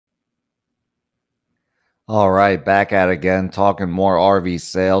All right, back at it again, talking more RV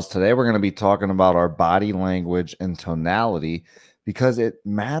sales. Today, we're going to be talking about our body language and tonality because it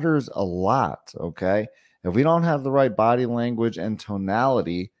matters a lot. Okay. If we don't have the right body language and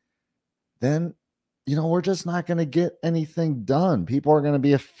tonality, then, we're just not going to get anything done. People are going to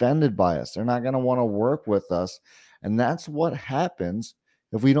be offended by us. They're not going to want to work with us. And that's what happens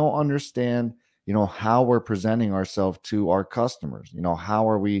if we don't understand, how we're presenting ourselves to our customers. How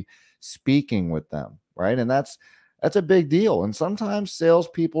are we speaking with them? Right. And that's a big deal. And sometimes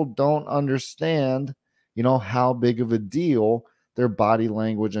salespeople don't understand, how big of a deal their body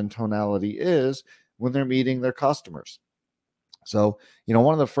language and tonality is when they're meeting their customers. So,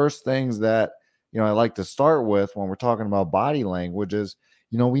 one of the first things that, I like to start with when we're talking about body language is,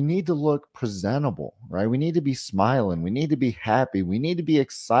 we need to look presentable, right? We need to be smiling. We need to be happy. We need to be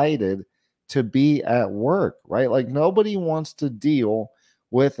excited to be at work, right? Like nobody wants to deal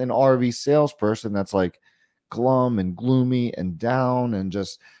with an RV salesperson that's like glum and gloomy and down and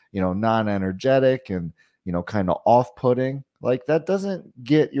just, non energetic and, kind of off putting. Like that doesn't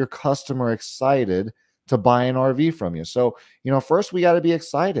get your customer excited to buy an RV from you. So, first we got to be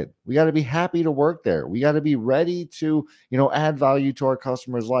excited. We got to be happy to work there. We got to be ready to, add value to our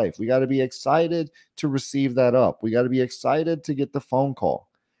customer's life. We got to be excited to receive that up. We got to be excited to get the phone call,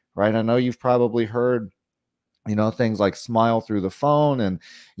 right? I know you've probably heard, things like smile through the phone and,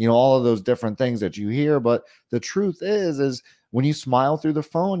 all of those different things that you hear. But the truth is when you smile through the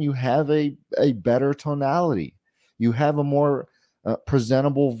phone, you have a better tonality. You have a more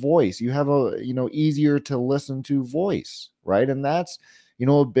presentable voice. You have a, easier to listen to voice, right? And that's,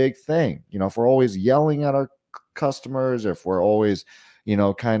 a big thing. If we're always yelling at our customers, if we're always,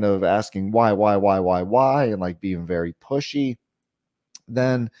 kind of asking why, and like being very pushy,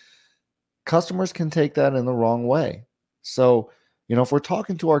 then customers can take that in the wrong way. So, if we're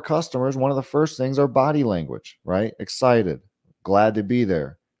talking to our customers, one of the first things are body language, right? Excited, glad to be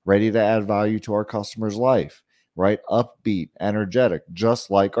there, ready to add value to our customer's life, right? Upbeat, energetic,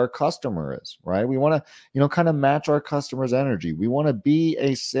 just like our customer is, right? We want to, kind of match our customer's energy. We want to be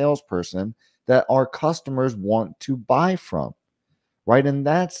a salesperson that our customers want to buy from, right? And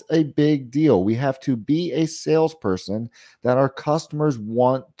that's a big deal. We have to be a salesperson that our customers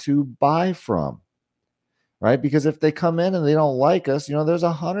want to buy from, right? Because if they come in and they don't like us, there's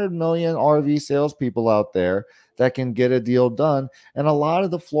 100 million RV salespeople out there that can get a deal done. And a lot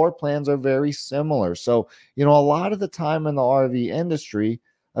of the floor plans are very similar. So, a lot of the time in the RV industry,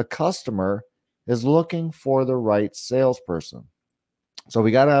 a customer is looking for the right salesperson. So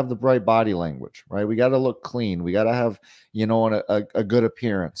we got to have the right body language, right? We got to look clean. We got to have, a good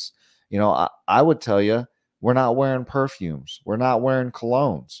appearance. I would tell you, we're not wearing perfumes. We're not wearing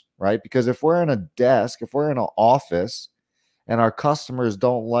colognes, right? Because if we're in a desk, if we're in an office and our customers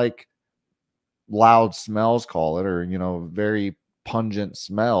don't like loud smells, call it, or, very pungent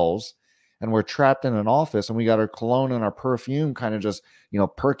smells, and we're trapped in an office and we got our cologne and our perfume kind of just,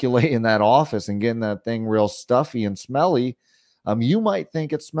 percolating that office and getting that thing real stuffy and smelly, you might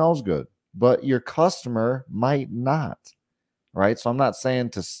think it smells good, but your customer might not, right? So I'm not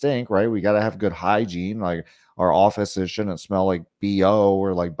saying to stink, right? We got to have good hygiene. Like our offices shouldn't smell like BO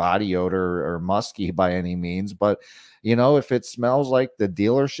or like body odor or musky by any means. But, if it smells like the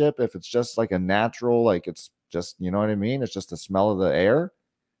dealership, if it's just like a natural, like it's just, you know what I mean? It's just the smell of the air,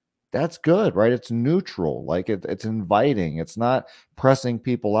 that's good, right? It's neutral, like it's inviting. It's not pressing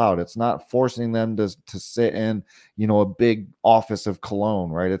people out. It's not forcing them to sit in, a big office of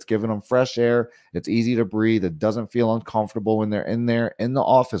cologne, right? It's giving them fresh air. It's easy to breathe. It doesn't feel uncomfortable when they're in there in the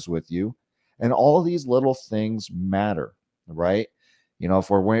office with you. And all of these little things matter, right? If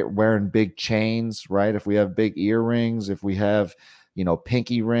we're wearing big chains, right? If we have big earrings, if we have,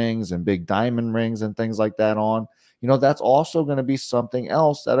 pinky rings and big diamond rings and things like that on, that's also going to be something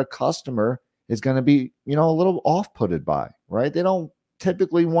else that a customer is going to be, a little off-putted by, right? They don't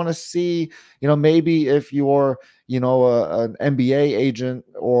typically want to see, maybe if you're, an NBA agent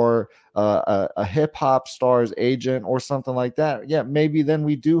or a hip hop star's agent or something like that. Yeah, maybe then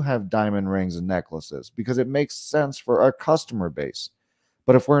we do have diamond rings and necklaces because it makes sense for our customer base.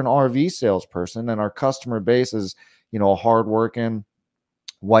 But if we're an RV salesperson and our customer base is, a hardworking,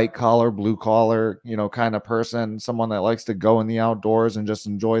 white collar, blue collar, kind of person, someone that likes to go in the outdoors and just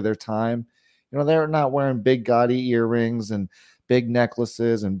enjoy their time. They're not wearing big gaudy earrings and big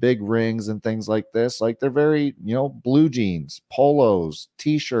necklaces and big rings and things like this. Like they're very, blue jeans, polos,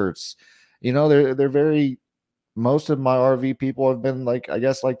 t-shirts. They're very, most of my RV people have been like, I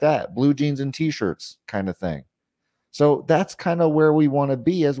guess like that, blue jeans and t-shirts kind of thing. So that's kind of where we want to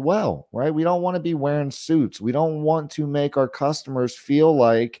be as well, right? We don't want to be wearing suits. We don't want to make our customers feel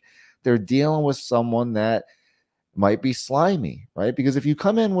like they're dealing with someone that might be slimy, right? Because if you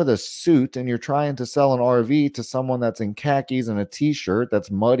come in with a suit and you're trying to sell an RV to someone that's in khakis and a t-shirt that's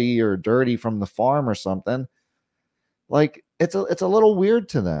muddy or dirty from the farm or something, like it's a little weird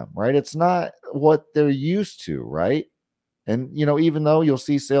to them, right? It's not what they're used to, right? And even though you'll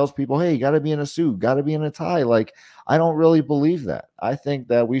see salespeople, hey, you got to be in a suit, got to be in a tie. Like, I don't really believe that. I think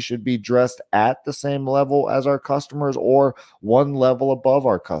that we should be dressed at the same level as our customers or one level above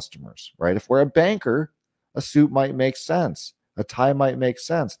our customers, right? If we're a banker, a suit might make sense. A tie might make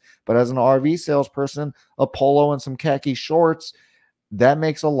sense. But as an RV salesperson, a polo and some khaki shorts, that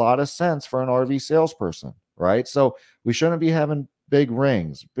makes a lot of sense for an RV salesperson, right? So we shouldn't be having big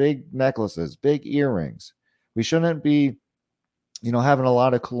rings, big necklaces, big earrings. We shouldn't be having a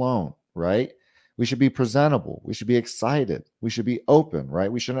lot of cologne, right? We should be presentable. We should be excited. We should be open,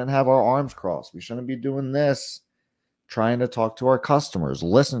 right? We shouldn't have our arms crossed. We shouldn't be doing this, trying to talk to our customers,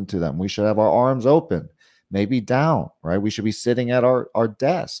 listen to them. We should have our arms open, maybe down, right? We should be sitting at our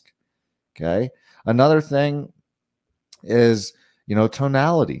desk. Okay. Another thing is,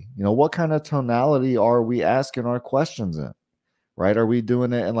 tonality. What kind of tonality are we asking our questions in, right? Are we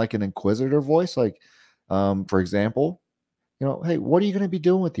doing it in like an inquisitor voice? Like, for example, hey, what are you going to be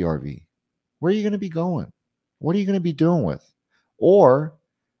doing with the RV? Where are you going to be going? What are you going to be doing with? Or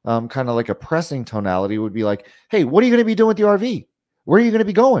kind of like a pressing tonality would be like, hey, what are you going to be doing with the RV? Where are you going to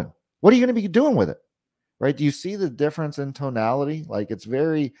be going? What are you going to be doing with it? Right? Do you see the difference in tonality? Like, it's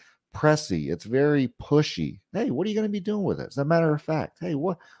very pressy. It's very pushy. Hey, what are you going to be doing with it? As a matter of fact, hey,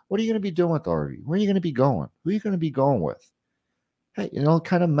 what are you going to be doing with the RV? Where are you going to be going? Who are you going to be going with? Hey,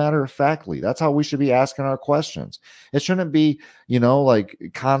 kind of matter of factly. That's how we should be asking our questions. It shouldn't be, like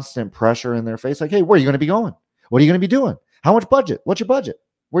constant pressure in their face. Like, hey, where are you going to be going? What are you going to be doing? How much budget? What's your budget?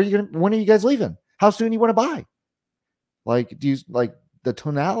 When are you guys leaving? How soon you want to buy? Like, the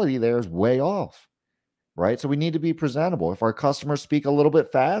tonality there is way off, right? So we need to be presentable. If our customers speak a little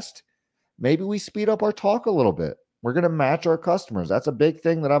bit fast, maybe we speed up our talk a little bit. We're going to match our customers. That's a big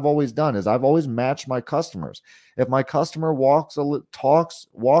thing that I've always done is I've always matched my customers. If my customer walks and talks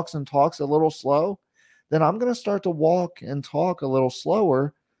a little slow, then I'm going to start to walk and talk a little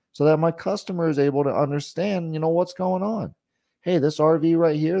slower so that my customer is able to understand, what's going on. Hey, this RV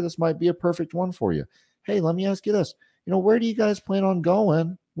right here, this might be a perfect one for you. Hey, let me ask you this. Where do you guys plan on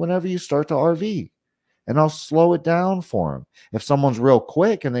going whenever you start the RV? And I'll slow it down for them. If someone's real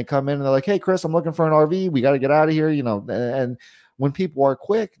quick and they come in and they're like, hey, Chris, I'm looking for an RV. We got to get out of here, and when people are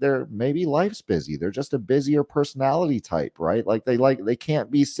quick, they're maybe life's busy. They're just a busier personality type, right? They can't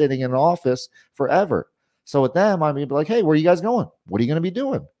be sitting in an office forever. So with them, I mean, be like, hey, where are you guys going? What are you going to be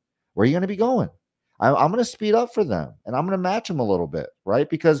doing? Where are you going to be going? I'm going to speed up for them and I'm going to match them a little bit, right?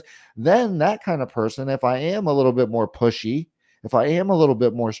 Because then that kind of person, if I am a little bit more pushy, if I am a little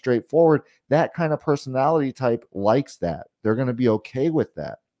bit more straightforward, that kind of personality type likes that. They're going to be okay with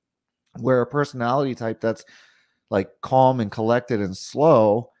that. Where a personality type that's like calm and collected and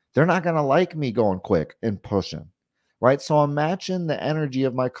slow, they're not going to like me going quick and pushing, right? So I'm matching the energy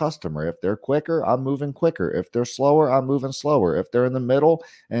of my customer. If they're quicker, I'm moving quicker. If they're slower, I'm moving slower. If they're in the middle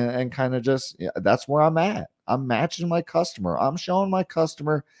and kind of just, that's where I'm at. I'm matching my customer. I'm showing my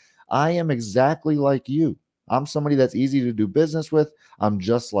customer I am exactly like you. I'm somebody that's easy to do business with. I'm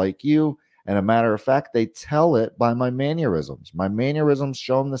just like you. And a matter of fact, they tell it by my mannerisms. My mannerisms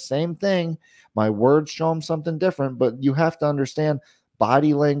show them the same thing. My words show them something different. But you have to understand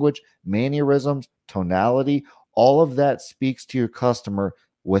body language, mannerisms, tonality, all of that speaks to your customer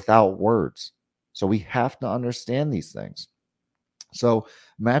without words. So we have to understand these things. So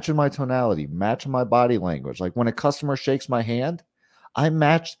matching my tonality, matching my body language. Like when a customer shakes my hand, I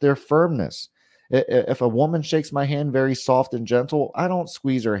match their firmness. If a woman shakes my hand very soft and gentle, I don't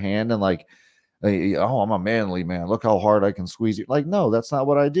squeeze her hand and like, hey, oh, I'm a manly man. Look how hard I can squeeze you. Like, no, that's not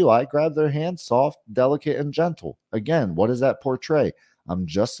what I do. I grab their hand soft, delicate, and gentle. Again, what does that portray? I'm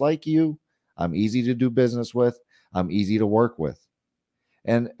just like you. I'm easy to do business with. I'm easy to work with.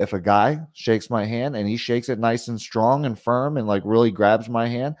 And if a guy shakes my hand and he shakes it nice and strong and firm and like really grabs my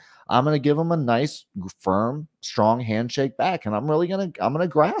hand, I'm going to give him a nice, firm, strong handshake back. And I'm going to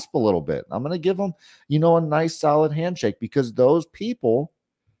grasp a little bit. I'm going to give him, a nice solid handshake because those people,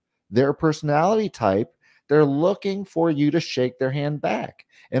 their personality type, they're looking for you to shake their hand back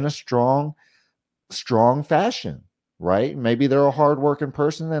in a strong fashion. Right? Maybe they're a hardworking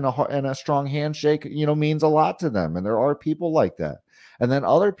person and a strong handshake, means a lot to them. And there are people like that. And then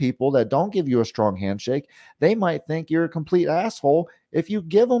other people that don't give you a strong handshake, they might think you're a complete asshole if you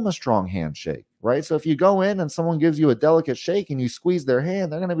give them a strong handshake, right? So if you go in and someone gives you a delicate shake and you squeeze their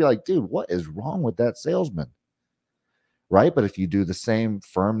hand, they're going to be like, dude, what is wrong with that salesman? right? But if you do the same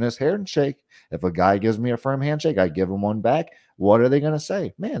firmness handshake, if a guy gives me a firm handshake, I give him one back. What are they going to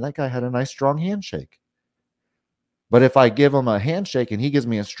say? Man, that guy had a nice strong handshake. But if I give him a handshake and he gives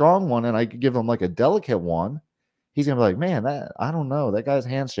me a strong one and I give him like a delicate one, he's gonna be like, man, that I don't know. That guy's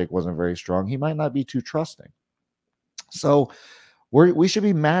handshake wasn't very strong. He might not be too trusting. So we should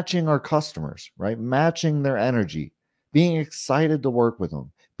be matching our customers, right? Matching their energy, being excited to work with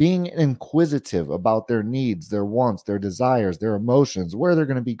them, being inquisitive about their needs, their wants, their desires, their emotions, where they're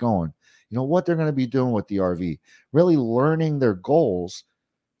going to be going, what they're going to be doing with the RV, really learning their goals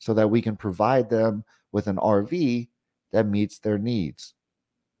so that we can provide them with an RV that meets their needs.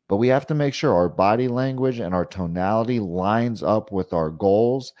 But we have to make sure our body language and our tonality lines up with our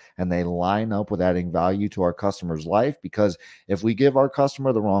goals and they line up with adding value to our customer's life. Because if we give our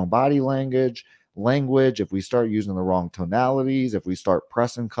customer the wrong body language, if we start using the wrong tonalities, if we start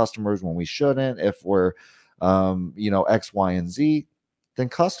pressing customers when we shouldn't, if we're, X, Y, and Z, then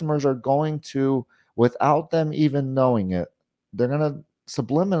customers are going to, without them even knowing it, they're going to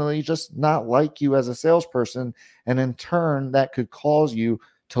subliminally just not like you as a salesperson. And in turn, that could cause you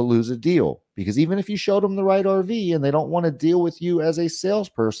to lose a deal, because even if you showed them the right RV and they don't want to deal with you as a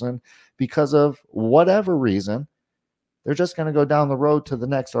salesperson because of whatever reason, they're just going to go down the road to the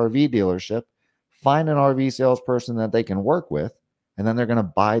next RV dealership, find an RV salesperson that they can work with, and then they're going to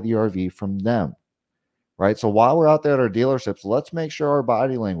buy the RV from them. Right. So while we're out there at our dealerships, let's make sure our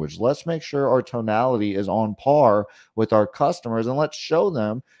body language, let's make sure our tonality is on par with our customers, and let's show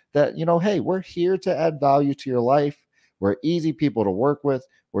them that, hey, we're here to add value to your life. We're easy people to work with.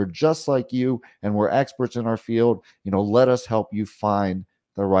 We're just like you, and we're experts in our field. Let us help you find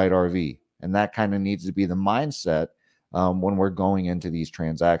the right RV. And that kind of needs to be the mindset when we're going into these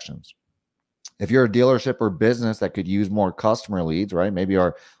transactions. If you're a dealership or business that could use more customer leads, right? Maybe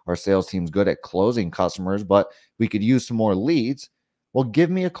our sales team's good at closing customers, but we could use some more leads. Well, give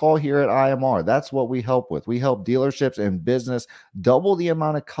me a call here at IMR. That's what we help with. We help dealerships and business double the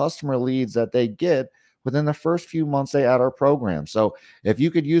amount of customer leads that they get within the first few months they add our program. So if you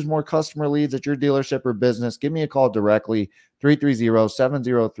could use more customer leads at your dealership or business, give me a call directly,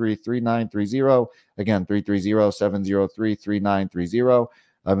 330-703-3930. Again, 330-703-3930.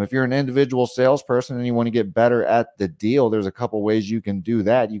 If you're an individual salesperson and you want to get better at the deal, there's a couple ways you can do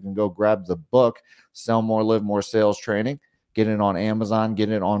that. You can go grab the book, Sell More, Live More Sales Training. Get it on Amazon, get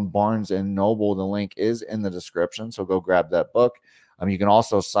it on Barnes and Noble. The link is in the description, so go grab that book. You can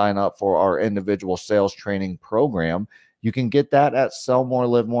also sign up for our individual sales training program. You can get that at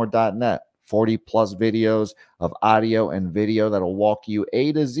sellmorelivemore.net. 40 plus videos of audio and video that'll walk you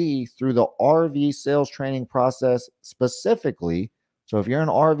A to Z through the RV sales training process specifically. So if you're an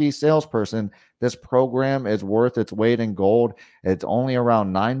RV salesperson, this program is worth its weight in gold. It's only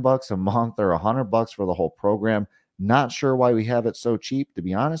around $9 a month or $100 for the whole program. Not sure why we have it so cheap, to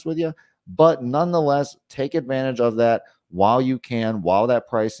be honest with you, but nonetheless, take advantage of that while you can, while that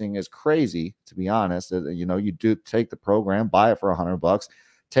pricing is crazy, to be honest. You do take the program, buy it for $100,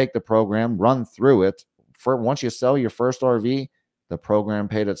 take the program, run through it. Once you sell your first RV, the program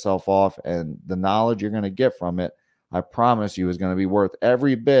paid itself off, and the knowledge you're going to get from it, I promise you, is going to be worth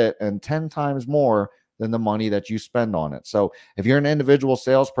every bit and 10 times more than the money that you spend on it. So if you're an individual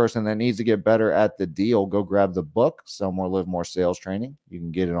salesperson that needs to get better at the deal, go grab the book, Sell More, Live More Sales Training. You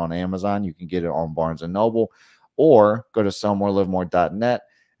can get it on Amazon. You can get it on Barnes and Noble, or go to sellmorelivemore.net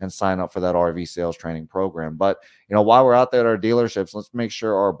and sign up for that RV sales training program. But, while we're out there at our dealerships, let's make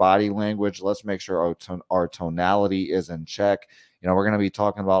sure our body language, let's make sure our tonality is in check. We're going to be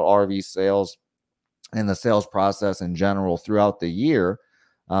talking about RV sales and the sales process in general throughout the year.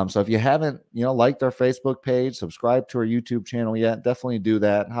 So if you haven't, liked our Facebook page, subscribe to our YouTube channel yet, definitely do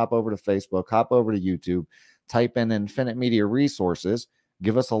that. Hop over to Facebook, hop over to YouTube, type in Infinite Media Resources,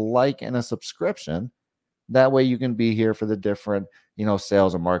 give us a like and a subscription. That way you can be here for the different,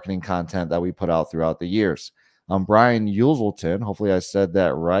 sales and marketing content that we put out throughout the years. Brian Uselton, hopefully I said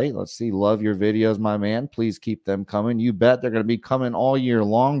that right. Let's see. Love your videos, my man. Please keep them coming. You bet they're going to be coming all year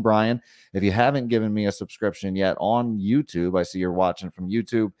long, Brian. If you haven't given me a subscription yet on YouTube, I see you're watching from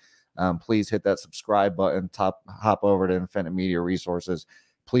YouTube. Please hit that subscribe button. Hop over to Infinite Media Resources.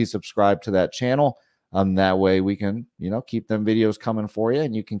 Please subscribe to that channel. That way we can, keep them videos coming for you,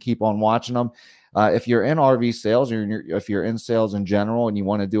 and you can keep on watching them. If you're in RV sales, or if you're in sales in general and you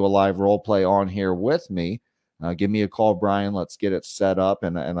want to do a live role play on here with me, give me a call, Brian. Let's get it set up,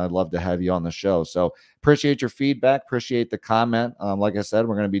 and I'd love to have you on the show. So appreciate your feedback. Appreciate the comment. Like I said,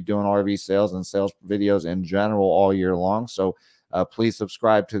 we're going to be doing RV sales and sales videos in general all year long. So please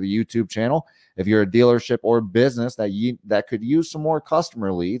subscribe to the YouTube channel. If you're a dealership or business that could use some more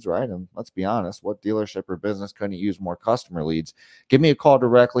customer leads, right? And let's be honest, what dealership or business couldn't use more customer leads? Give me a call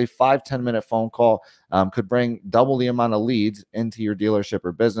directly. 5-10 minute phone call could bring double the amount of leads into your dealership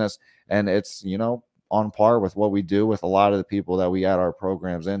or business. And it's, on par with what we do with a lot of the people that we add our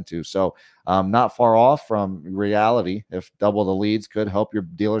programs into. So not far off from reality. If double the leads could help your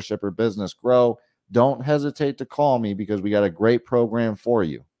dealership or business grow, don't hesitate to call me because we got a great program for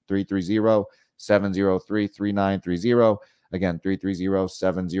you. 330-703-3930. Again,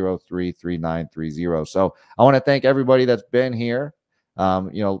 330-703-3930. So I want to thank everybody that's been here,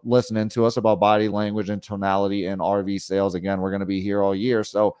 listening to us about body language and tonality and RV sales. Again, we're going to be here all year.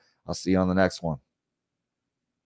 So I'll see you on the next one.